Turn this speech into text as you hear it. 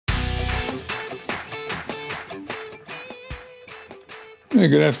Hey,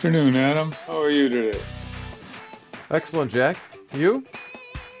 good afternoon, Adam. How are you today? Excellent, Jack. You?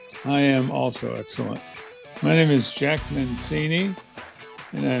 I am also excellent. My name is Jack Mancini,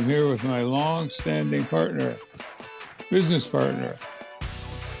 and I'm here with my long-standing partner, business partner.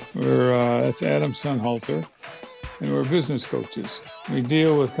 That's Adam Sunhalter, and we're business coaches. We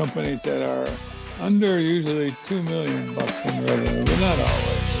deal with companies that are under usually 2 million bucks in revenue, but not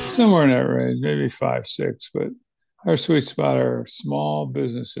always. Somewhere in that range, maybe five, six. But our sweet spot are small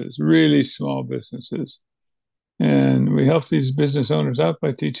businesses, really small businesses. And we help these business owners out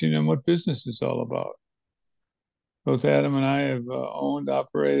by teaching them what business is all about. Both Adam and I have owned,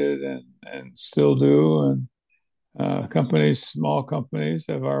 operated, and still do, and companies, small companies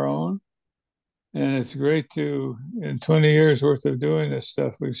of our own. And it's great in 20 years worth of doing this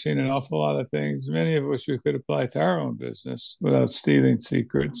stuff, we've seen an awful lot of things, many of which we could apply to our own business without stealing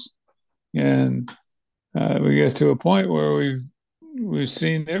secrets. And we get to a point where we've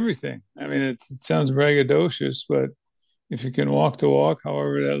seen everything. I mean, it sounds braggadocious, but if you can walk the walk,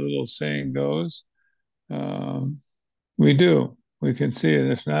 however that little saying goes, um, we do. We can see it.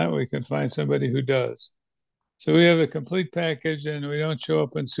 If not, we can find somebody who does. So we have a complete package, and we don't show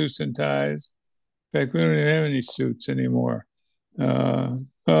up in suits and ties. In fact, we don't even have any suits anymore. Well,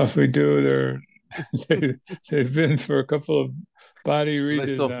 if we do, they, they've been for a couple of body They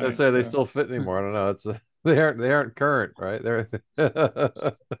say redesigns. they still fit anymore. I don't know. It's they aren't current, right? They're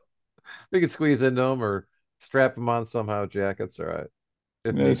we could squeeze into them or strap them on somehow. Jackets, all right,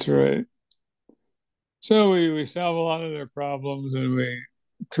 if need. That's right. So we solve a lot of their problems, and we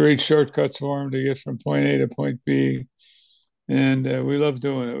create shortcuts for them to get from point A to point B. And we love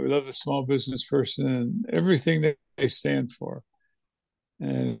doing it. We love the small business person and everything that they stand for.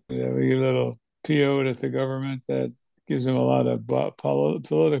 And we get a little PO'd at the government that gives them a lot of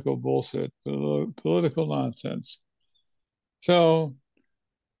political bullshit, political nonsense. So,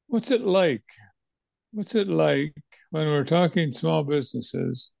 what's it like? What's it like when we're talking small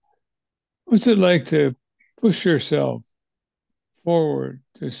businesses? What's it like to push yourself forward,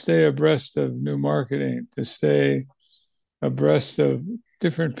 to stay abreast of new marketing, to stay abreast of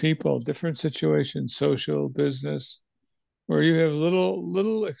different people, different situations, social, business, where you have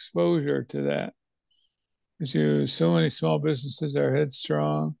little exposure to that? Because so many small businesses are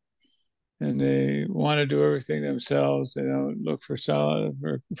headstrong and they want to do everything themselves. They don't look for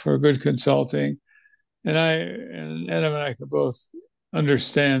for good consulting. And Adam and I could both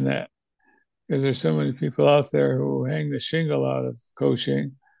understand that because there's so many people out there who hang the shingle out of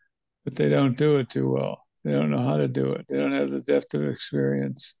coaching, but they don't do it too well. They don't know how to do it. They don't have the depth of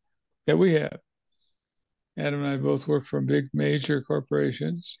experience that we have. Adam and I both work for big major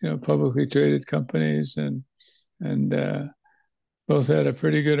corporations, publicly traded companies, and both had a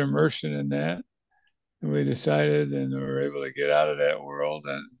pretty good immersion in that. And we decided, and we were able to get out of that world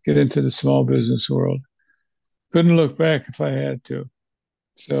and get into the small business world. Couldn't look back if I had to.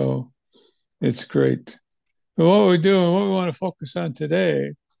 So it's great. But what we do and what we want to focus on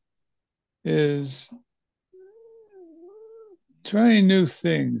today is trying new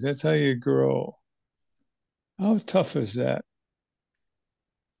things. That's how you grow. How tough is that?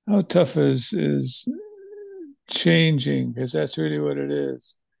 How tough is changing? Because that's really what it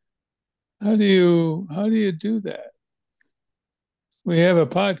is. How do you do that? We have a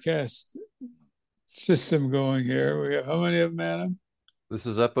podcast system going here. We have how many of them, Adam? This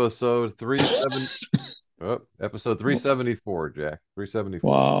is episode 374, Jack. 374.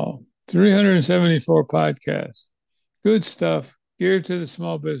 Wow, 374 podcasts. Good stuff. Geared to the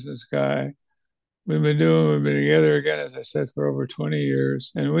small business guy. We've been together again, as I said, for over 20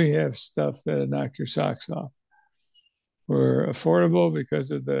 years, and we have stuff that'll knock your socks off. We're affordable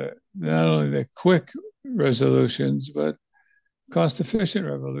because of the not only the quick resolutions, but cost efficient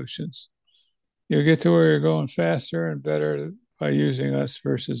revolutions. You'll get to where you're going faster and better by using us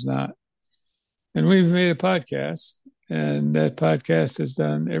versus not. And we've made a podcast, and that podcast is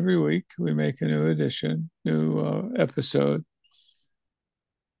done every week. We make a new edition, new episode.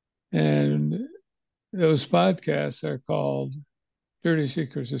 And those podcasts are called Dirty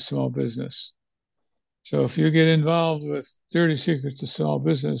Secrets of Small Business. So if you get involved with Dirty Secrets of Small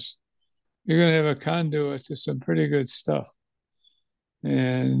Business, you're going to have a conduit to some pretty good stuff.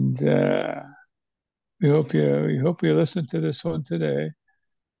 And we hope you listen to this one today.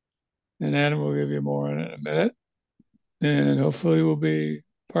 And Adam will give you more in a minute. And hopefully we'll be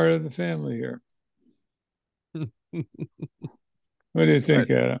part of the family here. What do you Right. think,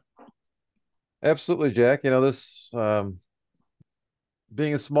 Adam? Absolutely, Jack. This being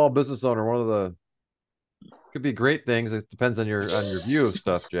a small business owner, one of the could be great things. It depends on your view of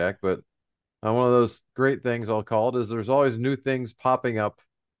stuff, Jack. But One of those great things I'll call it is there's always new things popping up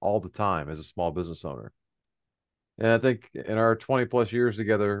all the time as a small business owner. And I think in our 20 plus years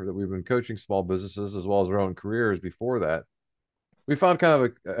together that we've been coaching small businesses as well as our own careers before that, we found kind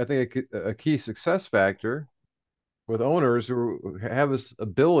of I think a key success factor with owners who have this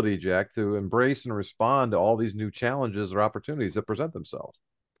ability, Jack, to embrace and respond to all these new challenges or opportunities that present themselves.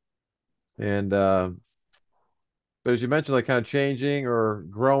 And but as you mentioned, like kind of changing or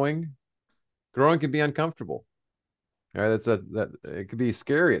growing can be uncomfortable. Right? That it could be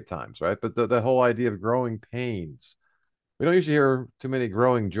scary at times, right? But the whole idea of growing pains. We don't usually hear too many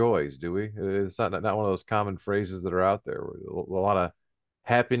growing joys, do we? It's not one of those common phrases that are out there. A lot of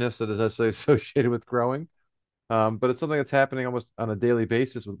happiness that is necessarily associated with growing. But it's something that's happening almost on a daily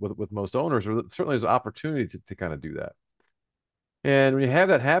basis with most owners, or certainly there's an opportunity to kind of do that. And when you have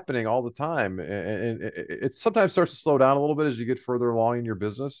that happening all the time, and it sometimes starts to slow down a little bit as you get further along in your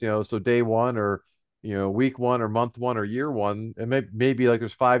business, so day one or, week one or month one or year one, and maybe like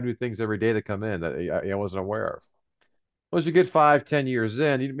there's five new things every day that come in that I wasn't aware of. Well, as you get 5, 10 years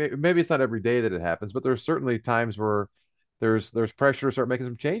in, maybe it's not every day that it happens, but there's certainly times where there's pressure to start making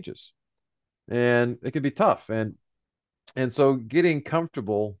some changes, and it can be tough. And so getting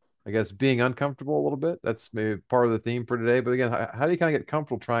comfortable, I guess, being uncomfortable a little bit, that's maybe part of the theme for today. But again, how do you kind of get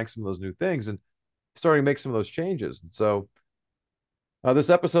comfortable trying some of those new things and starting to make some of those changes? And so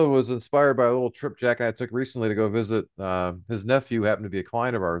this episode was inspired by a little trip Jack and I took recently to go visit his nephew, happened to be a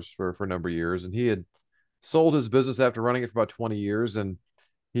client of ours for a number of years. And he had sold his business after running it for about 20 years. And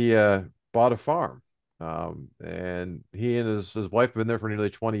he bought a farm. And he and his wife have been there for nearly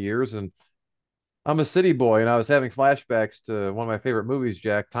 20 years. And I'm a city boy, and I was having flashbacks to one of my favorite movies,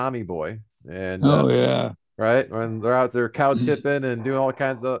 Jack, Tommy Boy, and Oh yeah. right when they're out there cow tipping and doing all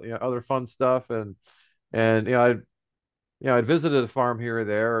kinds of other fun stuff, and I'd visited a farm here or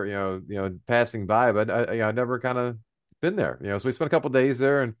there, passing by, but I never kind of been there, So we spent a couple of days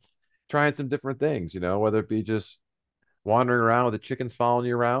there and trying some different things, whether it be just wandering around with the chickens following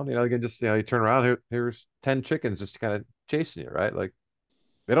you around, again, just you turn around here's 10 chickens just kind of chasing you, right? Like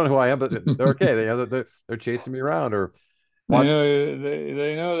they don't know who I am, but they're okay. They're chasing me around or They watch. know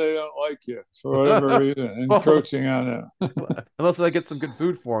they know they don't like you for whatever reason, Well, encroaching on them. unless I get some good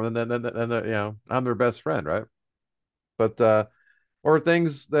food for them, then I'm their best friend, right? But or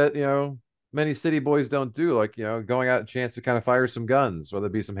things that many city boys don't do, like going out a chance to kind of fire some guns, whether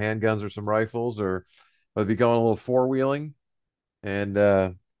it be some handguns or some rifles, or whether it be going a little four wheeling and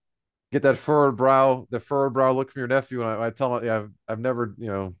get that the furrowed brow look from your nephew. And I tell him, I've never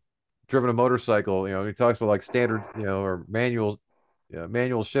driven a motorcycle. He talks about like standard, or manual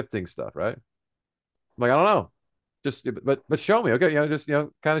shifting stuff, right? I'm like, I don't know, just but show me, okay? Just kind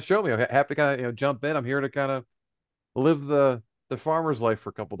of show me. I have to kind of jump in. I'm here to kind of live the farmer's life for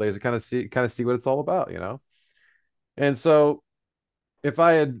a couple of days and kind of see what it's all about. And so if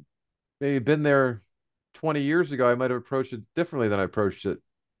I had maybe been there 20 years ago, I might have approached it differently than I approached it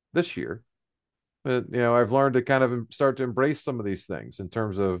this year. But I've learned to kind of start to embrace some of these things in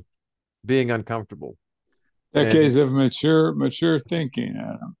terms of being uncomfortable. And Decades of mature thinking,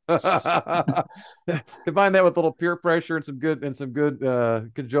 Adam. combine that with a little peer pressure and some good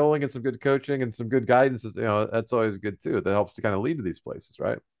cajoling and some good coaching and some good guidance, that's always good too. That helps to kind of lead to these places,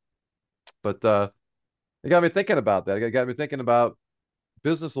 right? But it got me thinking about that. It got me thinking about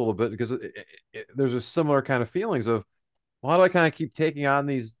business a little bit because there's a similar kind of feelings of, well, how do I kind of keep taking on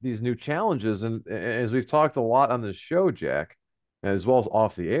these new challenges? And as we've talked a lot on this show, Jack, as well as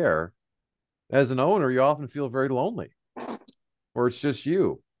off the air, as an owner, you often feel very lonely, or it's just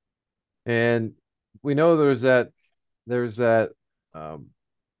you. And we know there's that um,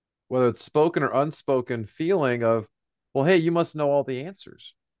 whether it's spoken or unspoken feeling of, well, hey, you must know all the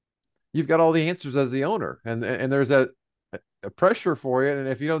answers. You've got all the answers as the owner, and there's that a pressure for you. And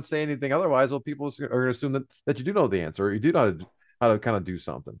if you don't say anything otherwise, well, people are going to assume that you do know the answer, or you do know how to kind of do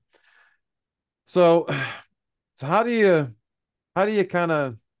something. So, so how do you kind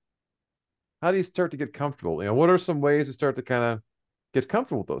of how do you start to get comfortable? What are some ways to start to kind of get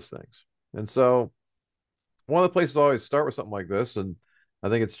comfortable with those things? And so one of the places I always start with something like this, and I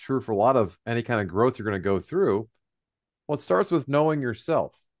think it's true for a lot of any kind of growth you're going to go through. Well, it starts with knowing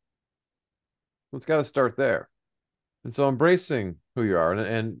yourself. It's got to start there. And so embracing who you are.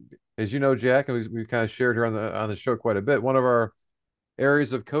 And as you know, Jack, and we've kind of shared here on the show quite a bit, one of our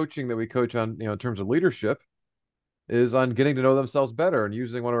areas of coaching that we coach on, in terms of leadership is on getting to know themselves better and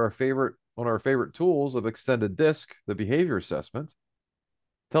using one of our favorite tools of extended disc, the behavior assessment,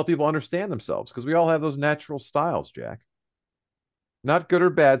 to help people understand themselves. Because we all have those natural styles, Jack. Not good or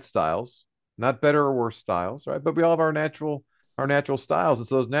bad styles, not better or worse styles, right? But we all have our natural styles. And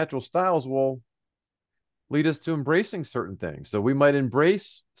so those natural styles will lead us to embracing certain things. So we might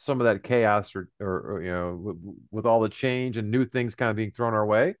embrace some of that chaos or with all the change and new things kind of being thrown our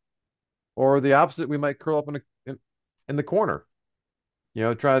way. Or the opposite, we might curl up in the corner,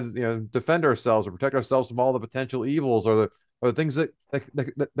 try to defend ourselves or protect ourselves from all the potential evils or the things that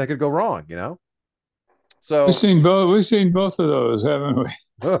could go wrong. So We've seen both of those, haven't we?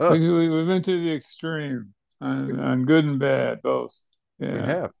 We've been to the extreme on good and bad, both. we Yeah,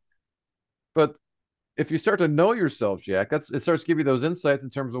 have, but if you start to know yourself, Jack, it starts to give you those insights in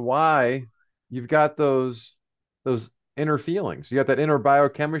terms of why you've got those inner feelings. You got that inner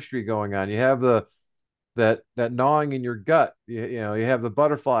biochemistry going on. You have that gnawing in your gut. You have the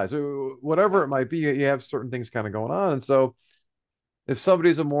butterflies, or whatever it might be. You have certain things kind of going on, and so if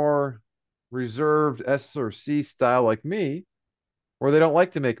somebody's a more reserved S or C style like me, or they don't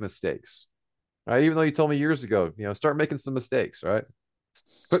like to make mistakes, right? Even though you told me years ago, start making some mistakes, right?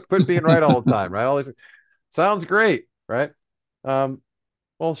 Quit being right all the time, right? Always sounds great, right? Um,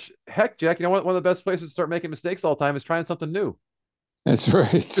 well, heck, Jack, one of the best places to start making mistakes all the time is trying something new. that's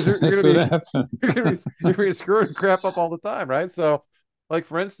right. Because you're, That's you're what gonna be happened. you're gonna be screwing crap up all the time, right? So, like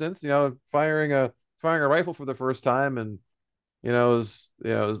for instance, firing a rifle for the first time, and this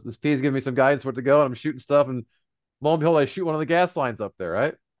P's giving me some guidance where to go, and I'm shooting stuff, and lo and behold, I shoot one of the gas lines up there,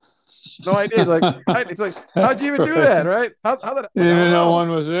 right? No idea. It's like, how'd you That's even do right. that, right? How did like Didn't I don't even know know, one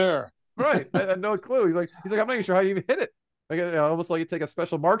was there. right? I had no clue. He's like, I'm not even sure how you even hit it. Like almost like you take a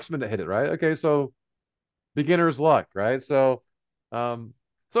special marksman to hit it, right? Okay, so beginner's luck, right? Um,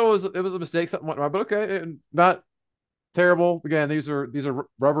 so it was a mistake, something went wrong, but okay, not terrible. Again, these are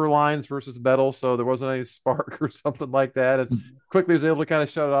rubber lines versus metal, so there wasn't any spark or something like that, and quickly was able to kind of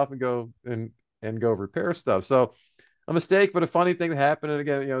shut it off and go repair stuff. So a mistake, but a funny thing that happened. And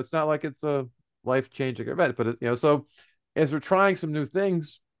again, it's not like it's a life changing event, but so as we're trying some new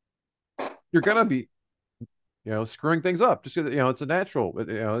things, you're gonna be screwing things up just because it's a natural,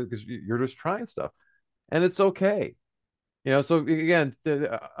 because you're just trying stuff, and it's okay. So again,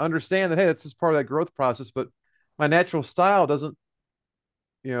 understand that, hey, it's just part of that growth process, but my natural style doesn't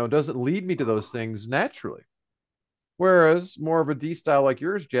lead me to those things naturally. Whereas more of a D style like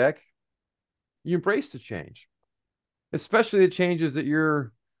yours, Jack, you embrace the change, especially the changes that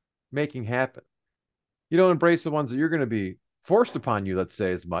you're making happen. You don't embrace the ones that you're going to be forced upon you, let's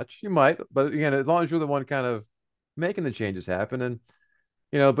say, as much. You might, but again, as long as you're the one kind of making the changes happen, and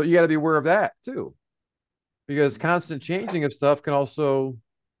but you got to be aware of that too, because constant changing of stuff can also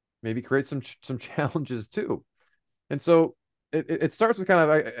maybe create some challenges too. And so it starts with kind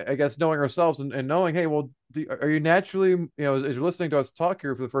of, I guess, knowing ourselves and knowing, hey, well, are you naturally, as you're listening to us talk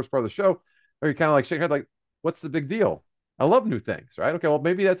here for the first part of the show, are you kind of like shaking your head like, what's the big deal? I love new things, right? Okay, well,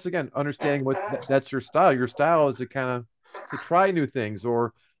 maybe that's again understanding that's your style. Your style is to kind of to try new things,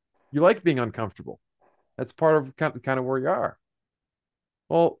 or you like being uncomfortable. That's part of kind of where you are.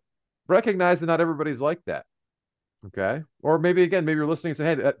 Well, recognize that not everybody's like that. Okay, or maybe you're listening and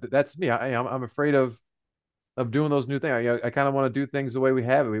say, hey, that's me. I'm afraid of doing those new things. I kind of want to do things the way we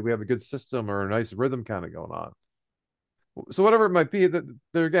have it. We have a good system or a nice rhythm kind of going on. So whatever it might be, that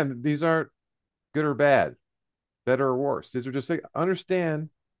there again, these aren't good or bad, better or worse. These are just like understand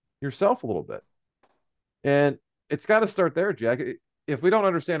yourself a little bit, and it's got to start there, Jack. If we don't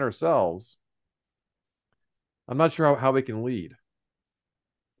understand ourselves, I'm not sure how we can lead.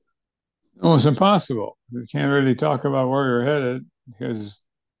 Well, it's impossible. You can't really talk about where you're headed because,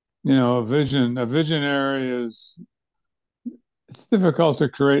 a visionary it's difficult to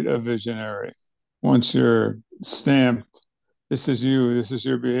create a visionary once you're stamped. This is you. This is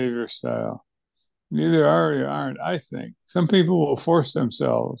your behavior style. You either are or you aren't, I think. Some people will force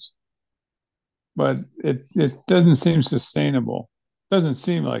themselves, but it doesn't seem sustainable. Doesn't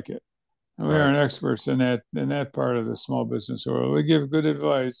seem like it. And we Right. aren't experts in that part of the small business world. We give good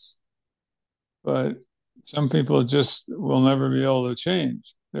advice, but some people just will never be able to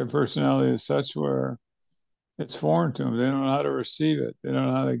change. Their personality is such where it's foreign to them. They don't know how to receive it. They don't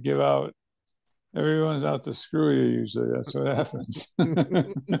know how to give out. Everyone's out to screw you usually. That's what happens.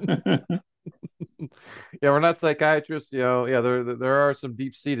 Yeah, we're not psychiatrists. Yeah, there are some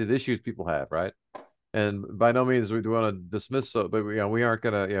deep seated issues people have, right? And by no means we want to dismiss so, but we aren't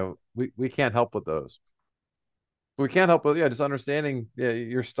gonna, we can't help with those. We can't help with just understanding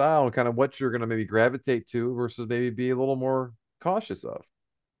your style and kind of what you're gonna maybe gravitate to versus maybe be a little more cautious of.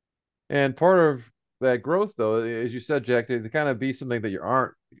 And part of that growth, though, as you said, Jack, to kind of be something that you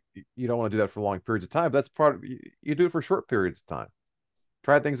aren't, you don't want to do that for long periods of time. But that's part of you do it for short periods of time.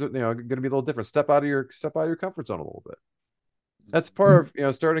 Try things that going to be a little different. Step out of your comfort zone a little bit. That's part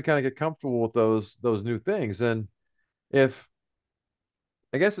of starting to kind of get comfortable with those new things. And if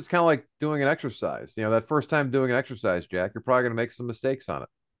I guess it's kind of like doing an exercise. That first time doing an exercise, Jack, you're probably going to make some mistakes on it.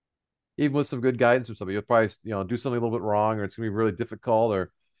 Even with some good guidance from somebody, you'll probably, do something a little bit wrong, or it's going to be really difficult,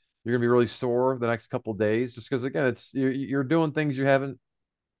 or you're going to be really sore the next couple of days, just because again, you're doing things you haven't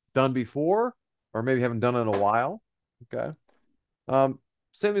done before, or maybe haven't done in a while. Okay. Um,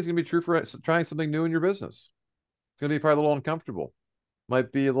 Same thing's going to be true for trying something new in your business. It's going to be probably a little uncomfortable.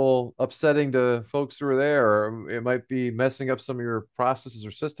 Might be a little upsetting to folks who are there, or it might be messing up some of your processes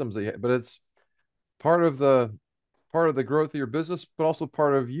or systems but it's part of the growth of your business, but also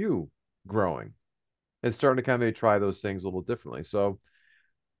part of you growing and starting to kind of maybe try those things a little differently. So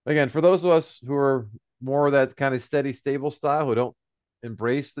again, for those of us who are more of that kind of steady, stable style, who don't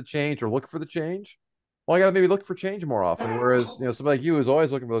embrace the change or look for the change, well, I got to maybe look for change more often. Whereas, somebody like you is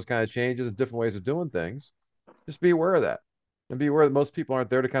always looking for those kind of changes and different ways of doing things. Just be aware of that, and be aware that most people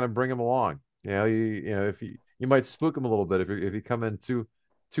aren't there to kind of bring them along. If you might spook them a little bit if you come in too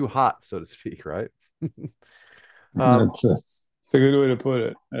hot, so to speak, right? um, That's a good way to put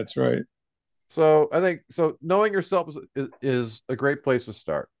it. That's right. so I think so. Knowing yourself is a great place to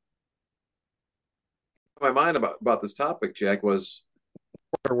start. My mind about this topic, Jack, was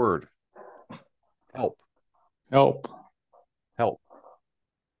a word: help, Help help.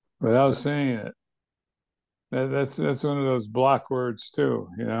 without saying it. That's one of those block words too,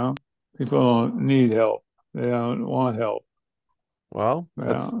 you know. People don't need help. They don't want help. Well,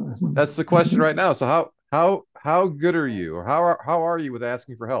 that's Well, that's the question right now. So how good are you, or how are you with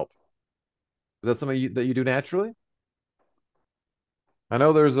asking for help? Is that something that you do naturally? I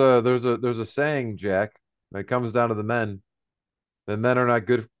know there's a saying, Jack, that comes down to the men. The men are not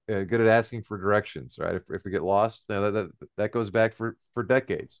good at asking for directions, right? If we get lost, that goes back for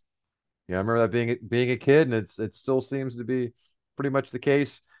decades. I remember that being a kid, and it still seems to be pretty much the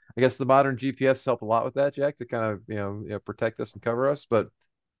case. I guess the modern GPS help a lot with that, Jack, to kind of protect us and cover us. But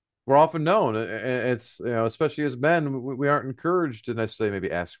we're often known, it's especially as men, we aren't encouraged to necessarily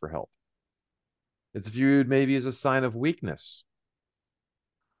maybe ask for help. It's viewed maybe as a sign of weakness.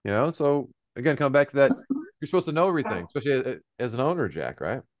 So again, coming back to that, you're supposed to know everything, especially as an owner, Jack,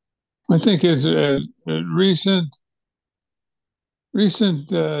 right? I think it's recent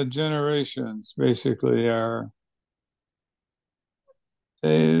generations basically are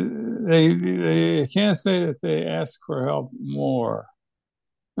they can't say that they ask for help more.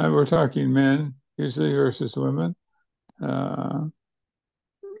 We're talking men usually versus women. Uh,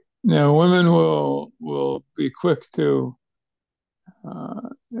 Now, women will be quick to uh,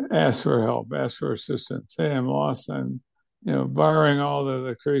 ask for help, ask for assistance. Hey, I'm lost. Barring all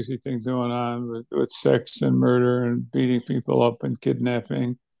the crazy things going on with sex and murder and beating people up and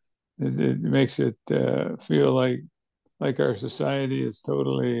kidnapping, it makes it feel like our society is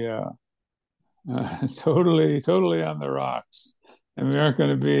totally on the rocks, and we aren't going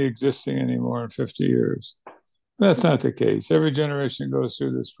to be existing anymore in 50 years. That's not the case. Every generation goes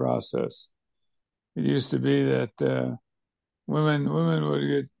through this process. It used to be that women would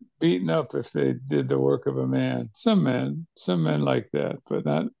get beaten up if they did the work of a man. Some men like that, but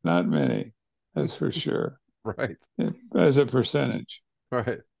not many. That's for sure. Right, As a percentage.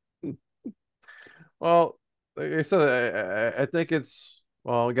 right. Well, like I said, I think it's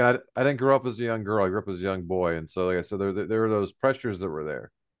well, again, I didn't grow up as a young girl. I grew up as a young boy, and so like I said, there were those pressures that were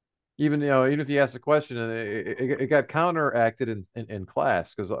there. Even if you asked a question and it got counteracted in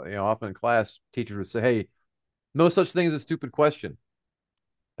class, because often in class teachers would say, "Hey, no such thing as a stupid question."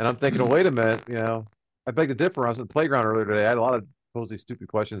 And I'm thinking, oh, wait a minute, I beg to differ. I was at the playground earlier today. I had a lot of supposedly stupid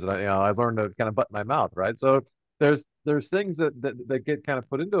questions, and I learned to kind of button my mouth, right? So there's things that get kind of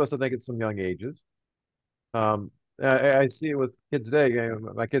put into us, I think, at some young ages. I see it with kids today.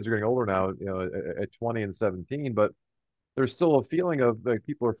 My kids are getting older now, at 20 and 17, but there's still a feeling of like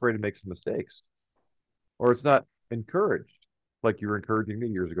people are afraid to make some mistakes, or it's not encouraged, like you were encouraging me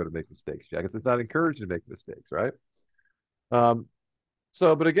years ago to make mistakes, Jack. It's not encouraged to make mistakes, right? Um,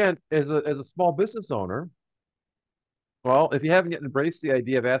 but again, as a small business owner, well, if you haven't yet embraced the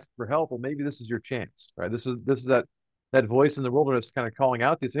idea of asking for help, well, maybe this is your chance, right? This is that voice in the wilderness kind of calling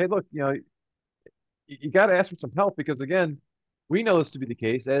out to you, say, hey, look, you got to ask for some help because again, we know this to be the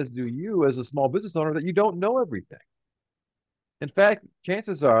case, as do you as a small business owner, that you don't know everything. In fact,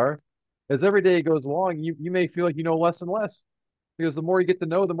 chances are, as every day goes along, you may feel like you know less and less because the more you get to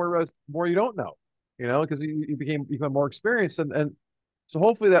know, the more you don't know, because you become more experienced, and so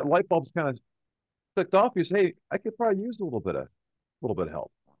hopefully that light bulb's kind of clicked off. You say, hey, I could probably use a little bit of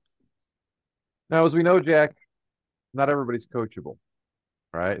help. Now, as we know, Jack, not everybody's coachable,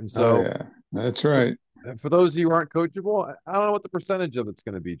 right? And Oh so yeah, that's right. for those of you who aren't coachable, I don't know what the percentage of it's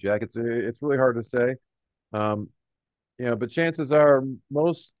going to be, Jack. It's really hard to say. Um, But chances are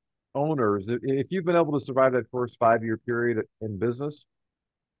most owners, if you've been able to survive that first 5 year period in business,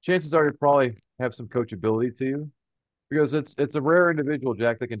 chances are you probably have some coachability to you because it's a rare individual,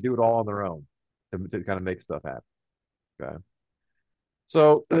 Jack, that can do it all on their own to kind of make stuff happen. Okay.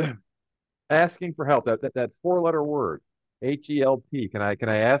 So asking for help, that four-letter word, HELP, can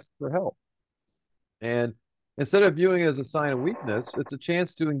I ask for help? And instead of viewing it as a sign of weakness, it's a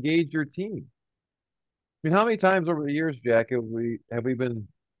chance to engage your team. I mean, how many times over the years, Jack, have we been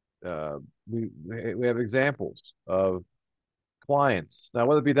uh, we have examples of clients now,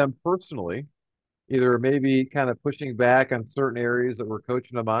 whether it be them personally, either maybe kind of pushing back on certain areas that we're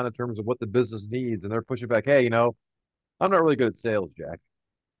coaching them on in terms of what the business needs, and they're pushing back, hey, I'm not really good at sales, Jack.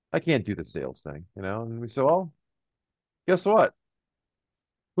 I can't do the sales thing, and we say, well, guess what?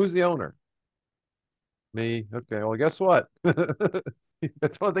 Who's the owner? Me. Okay. Well, guess what?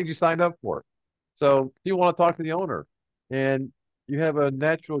 That's one of the things you signed up for. So you want to talk to the owner, and you have a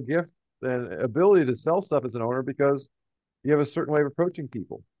natural gift and ability to sell stuff as an owner because you have a certain way of approaching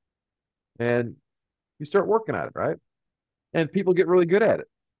people, and you start working at it, right? And people get really good at it.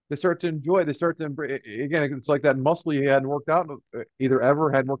 They start to enjoy it. They start to embrace. Again, it's like that muscle you hadn't worked out, either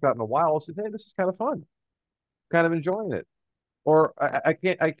ever hadn't worked out in a while. Said, hey, this is kind of fun. Kind of enjoying it. Or I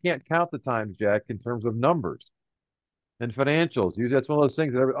can't count the times, Jack, in terms of numbers and financials. Usually that's one of those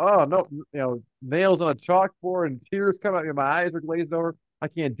things that oh no, nails on a chalkboard and tears come out. My eyes are glazed over. I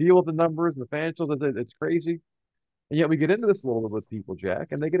can't deal with the numbers and the financials. It's crazy. And yet we get into this a little bit with people, Jack,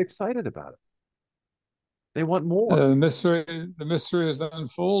 and they get excited about it. They want more. The mystery is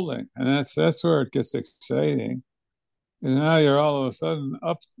unfolding, and that's where it gets exciting. And now you're all of a sudden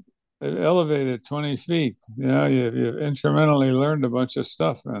up, elevated 20 feet. You've incrementally learned a bunch of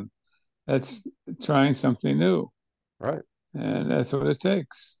stuff, and that's trying something new, Right. and that's what it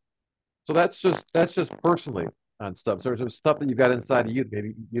takes. So that's just personally on stuff. So there's stuff that you got inside of you that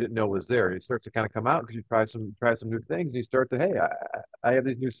maybe you didn't know was there. It starts to kind of come out because you try some new things, and you start to, hey, I have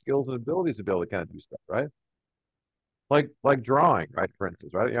these new skills and abilities to be able to kind of do stuff, right? Like drawing, right? For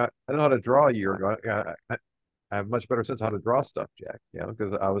instance, right? I don't know how to draw a year ago. I have much better sense of how to draw stuff, Jack.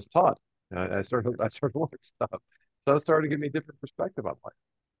 Because I was taught. I started learning stuff, so it started to give me a different perspective on life.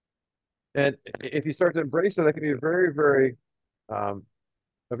 And if you start to embrace it, that can be um,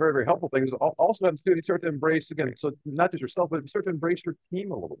 a very, very helpful thing. Is also happens too, you start to embrace again, so not just yourself, but you start to embrace your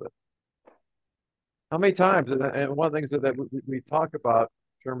team a little bit. How many times, and one of the things that we talk about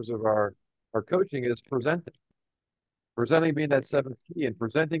in terms of our coaching is presenting. Presenting being that seventh key and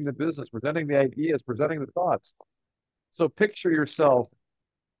presenting the business, presenting the ideas, presenting the thoughts. So picture yourself,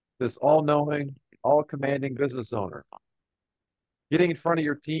 this all-knowing, all-commanding business owner, getting in front of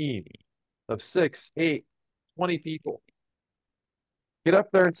your team of 6, 8, 20 people. Get up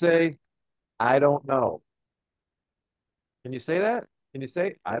there and say, I don't know. Can you say that? Can you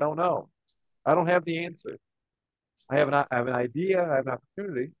say, I don't know? I don't have the answer. I have an idea. I have an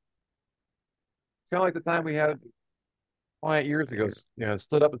opportunity. It's kind of like the time we had a client years ago,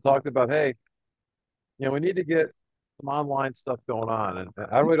 stood up and talked about, hey, we need to get some online stuff going on. And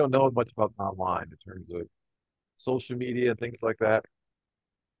I really don't know much about online in terms of social media and things like that.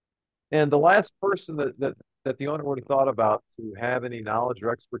 And the last person that the owner would have thought about to have any knowledge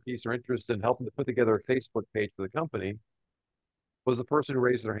or expertise or interest in helping to put together a Facebook page for the company was the person who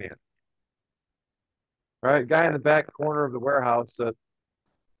raised their hand. Right, guy in the back corner of the warehouse that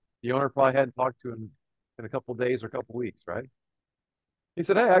the owner probably hadn't talked to in a couple of days or a couple of weeks, right? He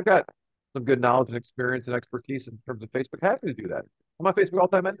said, hey, I've got some good knowledge and experience and expertise in terms of Facebook. Happy to do that. I'm on Facebook all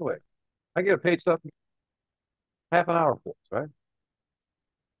the time anyway. I get a page stuff in half an hour for us, right?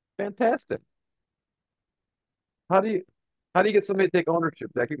 Fantastic. How do you how do you get somebody to take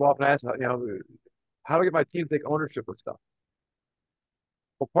ownership? That people often ask, how do I get my team to take ownership of stuff?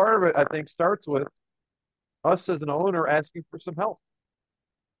 Well, part of it, I think, starts with us as an owner asking for some help.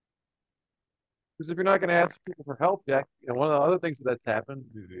 Because if you're not going to ask people for help, Jack, one of the other things that's happened,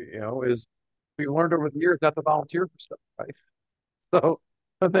 is we learned over the years not to volunteer for stuff, right? So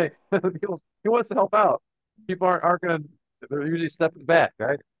he wants to help out. People aren't going to. They're usually stepping back,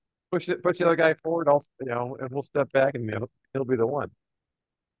 right? Push the other guy forward. And we'll step back, and he'll be the one.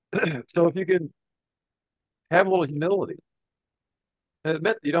 So if you can have a little humility and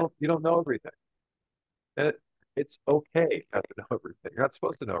admit you don't know everything, and it's okay not to know everything. You're not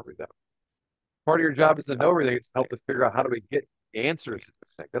supposed to know everything. Part of your job is to know everything. It's to help us figure out how do we get answers to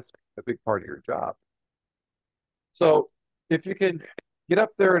this thing. That's a big part of your job. So if you can get up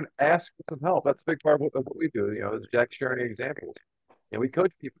there and ask for some help, that's a big part of what we do. As Jack sharing examples, and we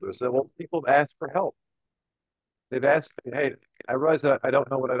coach people to say, well, people have asked for help. They've asked, hey, I realize that I don't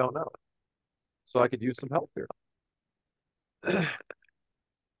know what I don't know, so I could use some help here.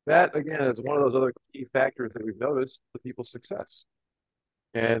 That again is one of those other key factors that we've noticed with people's success.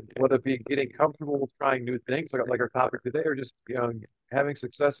 And whether it be getting comfortable with trying new things, like our topic today, or just having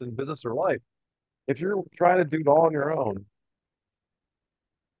success in business or life. If you're trying to do it all on your own,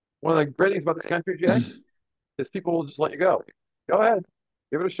 one of the great things about this country, Jack, is people will just let you go. Go ahead,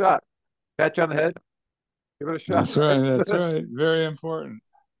 give it a shot. Pat you on the head, give it a shot, That's right. That's right? right. Very important.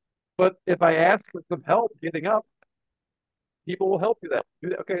 But if I ask for some help getting up, people will help you that.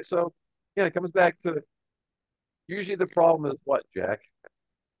 Okay, so yeah, it comes back to usually the problem is what, Jack?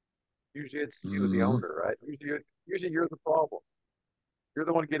 Usually it's you, the Mhm. owner, right? Usually you're the problem. You're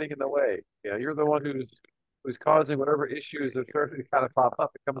the one getting in the way. You're the one who's causing whatever issues are starting to kind of pop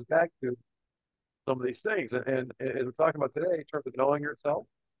up. It comes back to some of these things, and as we're talking about today, in terms of knowing yourself,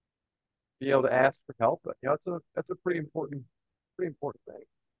 being able to ask for help, that's a pretty important thing.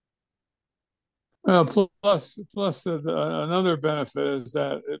 Well, plus another benefit is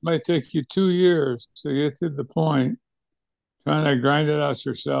that it might take you 2 years to get to the point, trying to grind it out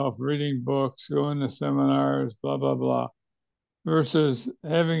yourself, reading books, going to seminars, blah, blah, blah, versus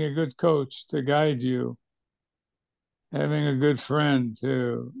having a good coach to guide you, having a good friend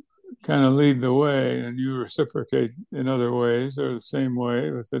to kind of lead the way, and you reciprocate in other ways or the same way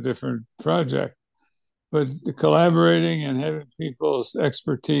with a different project. But collaborating and having people's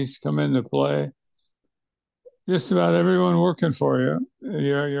expertise come into play, just about everyone working for you,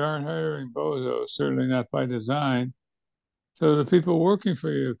 you aren't hiring bozos, certainly not by design. So the people working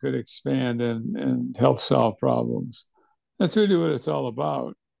for you could expand and help solve problems. That's really what it's all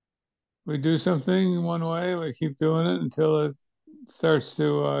about. We do something one way, we keep doing it until it starts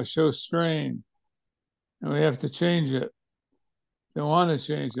to show strain, and we have to change it. They want to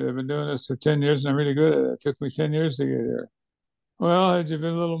change it. I've been doing this for 10 years and I'm really good at it. It took me 10 years to get here. Well, had you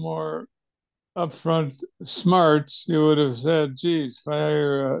been a little more upfront smarts, you would have said, geez, if I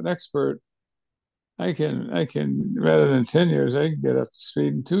hire an expert, rather than 10 years, I can get up to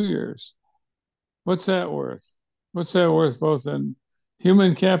speed in 2 years. What's that worth? What's that worth both in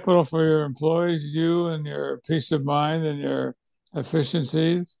human capital for your employees, you and your peace of mind and your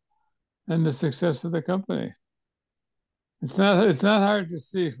efficiencies and the success of the company? It's not hard to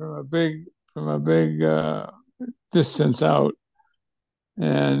see from a big distance out,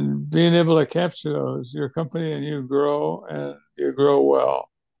 and being able to capture those, your company and you grow well.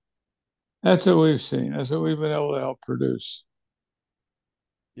 That's what we've seen. That's what we've been able to help produce.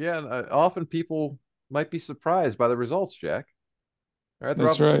 Yeah, and often people might be surprised by the results, Jack. All right, they're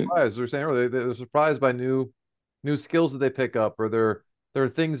That's often right. surprised. They're saying earlier they're surprised by new skills that they pick up, or there are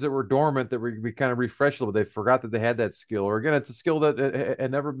things that were dormant that we kind of refreshed a little bit. They forgot that they had that skill, or again, it's a skill that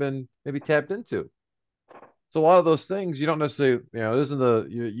had never been maybe tapped into. So a lot of those things you don't necessarily, it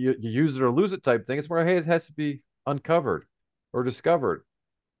isn't you use it or lose it type thing. It's more, hey, it has to be uncovered or discovered,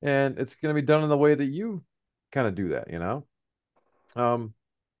 and it's going to be done in the way that you kind of do that. Um,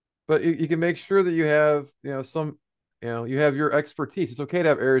 but you can make sure that you have, you have your expertise. It's okay to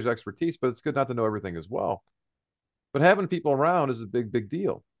have areas of expertise, but it's good not to know everything as well. But having people around is a big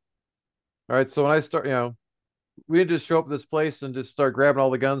deal. All right. So when I start, we didn't just show up at this place and just start grabbing all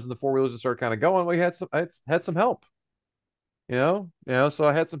the guns and the four wheelers and start kind of going. I had some help, so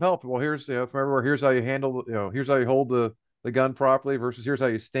I had some help. Well, here's, from everywhere, here's how you handle, here's how you hold the gun properly versus here's how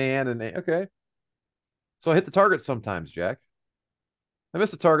you stand. And okay. So I hit the target sometimes, Jack. I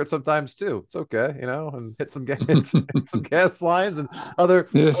miss the target sometimes too. It's okay, and hit some hit some gas lines and other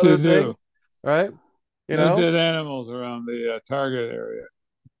Yes, you other things, do. right? You No know, dead animals around the target area.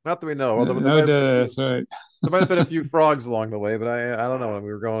 not that we know. Well, No dead. That's right. there might have been a few frogs along the way, but I don't know when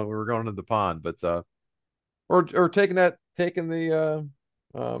we were going into the pond, but or taking the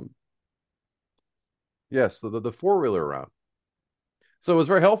yes, the four wheeler around. So it was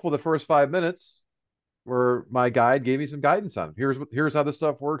very helpful the first 5 minutes where my guide gave me some guidance on here's how this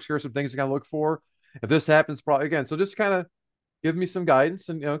stuff works. Here's some things to kind of look for. If this happens, probably again. So just kind of give me some guidance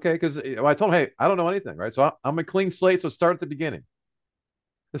and okay, because I told him, hey, I don't know anything, right? So I'm a clean slate. So start at the beginning.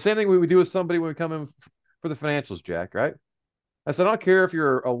 The same thing we would do with somebody when we come in for the financials, Jack, right? I said, I don't care if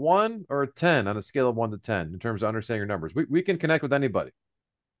you're a 1 or a 10 on a scale of 1 to 10 in terms of understanding your numbers. We can connect with anybody,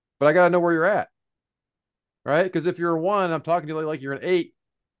 but I got to know where you're at, right? Because if you're a 1, I'm talking to you like you're an 8,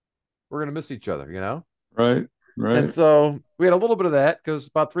 we're going to miss each other. Right. And Right. so we had a little bit of that because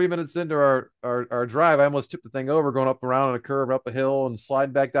about 3 minutes into our drive, I almost tipped the thing over, going up around on a curve, up a hill, and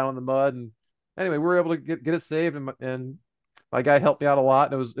sliding back down in the mud. And anyway, we were able to get it saved, and my guy helped me out a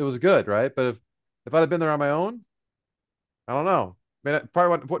lot, and it was good, right? But if I'd have been there on my own, I don't know. I mean, it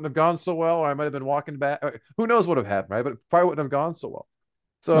probably wouldn't have gone so well, or I might have been walking back. Who knows what would have happened, right? But it probably wouldn't have gone so well.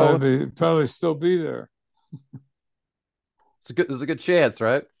 So Probably still be there. There's a good chance,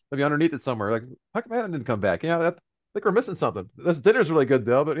 right? Maybe underneath it somewhere. Like, how come Adam didn't come back? I think we're missing something. This dinner's really good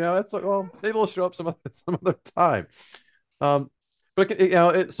though, but that's like, well, maybe we'll show up some other time. Um,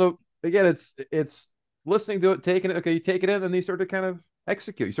 but so again, it's listening to it, taking it. Okay, you take it in, and then you start to kind of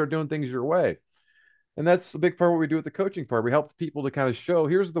execute. You start doing things your way, and that's a big part of what we do with the coaching part. We help people to kind of show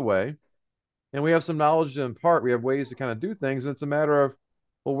here's the way, and we have some knowledge to impart. We have ways to kind of do things, and it's a matter of,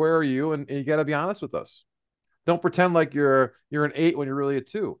 well, where are you? And you got to be honest with us. Don't pretend like you're an 8 when you're really a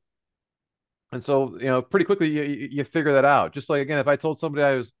 2. And so, pretty quickly you figure that out. Just like, again, if I told somebody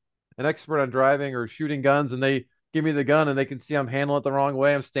I was an expert on driving or shooting guns, and they give me the gun and they can see I'm handling it the wrong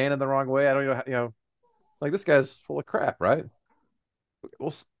way, I'm standing the wrong way, I don't like, this guy's full of crap, right?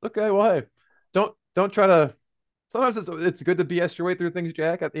 Well, okay, well, hey, don't try to. Sometimes it's good to BS your way through things,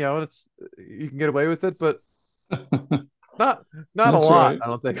 Jack. And it's, you can get away with it, but not a That's lot, right. I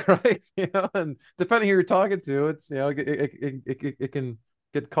don't think, right? And depending who you're talking to, it's it can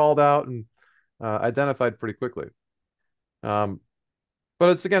get called out and identified pretty quickly. Um,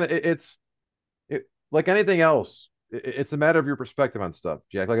 but it's, again, it like anything else. It's a matter of your perspective on stuff,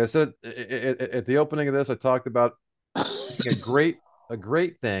 Jack. Like I said at the opening of this, I talked about a great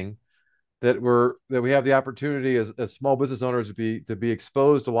thing that we have the opportunity as small business owners to be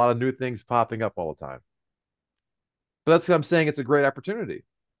exposed to a lot of new things popping up all the time. But that's what I'm saying. It's a great opportunity.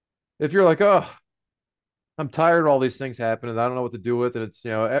 If you're like, oh, I'm tired of all these things happening, I don't know what to do with it. It's,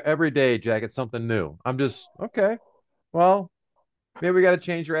 every day, Jack, it's something new. I'm just okay. Well, maybe we got to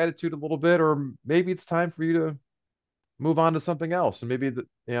change your attitude a little bit, or maybe it's time for you to move on to something else, and maybe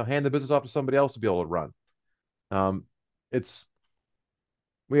hand the business off to somebody else to be able to run. It's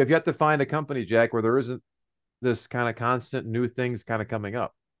We have yet to find a company, Jack, where there isn't this kind of constant new things kind of coming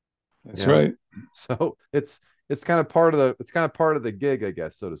up. That's right. So it's kind of part of the gig, I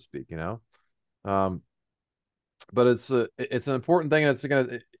guess, so to speak. Um, but it's an important thing. And it's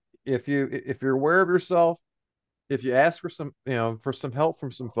gonna, if you're aware of yourself, if you ask for some help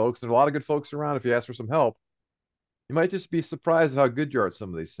from some folks, there's a lot of good folks around. If you ask for some help, you might just be surprised at how good you are at some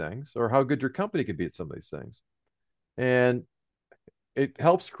of these things, or how good your company could be at some of these things. And it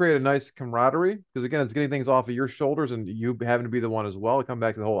helps create a nice camaraderie, because, again, it's getting things off of your shoulders and you having to be the one as well. I come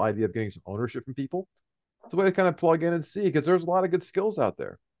back to the whole idea of getting some ownership from people. It's a way to kind of plug in and see, because there's a lot of good skills out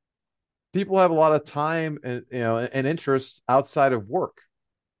there. People have a lot of time and interests outside of work.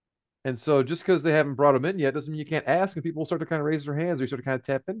 And so just because they haven't brought them in yet doesn't mean you can't ask, and people will start to kind of raise their hands, or you start to kind of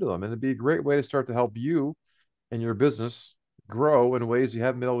tap into them. And it'd be a great way to start to help you and your business grow in ways you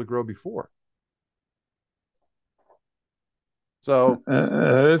haven't been able to grow before. So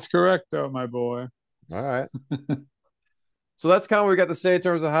That's correct, though, my boy. all right. So that's kind of what we got to say in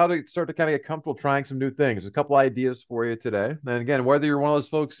terms of how to start to kind of get comfortable trying some new things. A couple ideas for you today. And again, whether you're one of those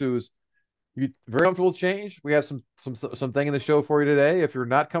folks who's very comfortable with change, we have something in the show for you today. If you're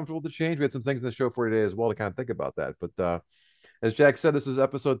not comfortable with the change, we had some things in the show for you today as well to kind of think about that. But as Jack said, this is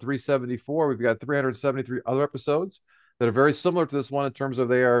episode 374. We've got 373 other episodes that are very similar to this one in terms of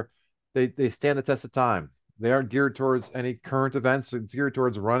they stand the test of time. They aren't geared towards any current events. It's geared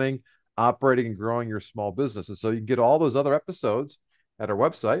towards running, operating, and growing your small business. And so you can get all those other episodes at our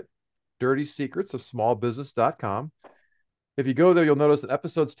website, dirtysecretsofsmallbusiness.com. If you go there, you'll notice an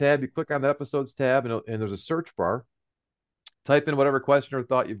episodes tab. You click on the episodes tab, and there's a search bar. Type in whatever question or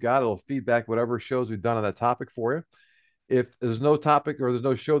thought you've got. It'll feed back whatever shows we've done on that topic for you. If there's no topic or there's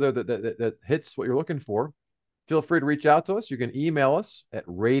no show there that hits what you're looking for, feel free to reach out to us. You can email us at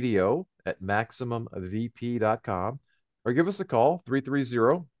radio@maximumvp.com, or give us a call,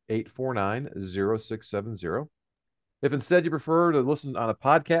 330-849-0670. If instead you prefer to listen on a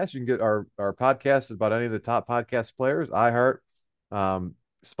podcast, you can get our podcast about any of the top podcast players, iHeart,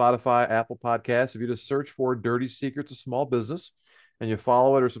 Spotify, Apple Podcasts. If you just search for Dirty Secrets of Small Business and you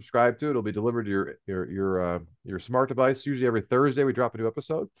follow it or subscribe to it, it'll be delivered to your smart device. Usually every Thursday we drop a new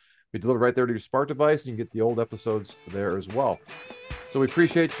episode. We deliver right there to your smart device, and you can get the old episodes there as well. So we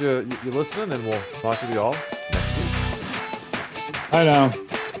appreciate you listening, and we'll talk to you all next week. Bye now.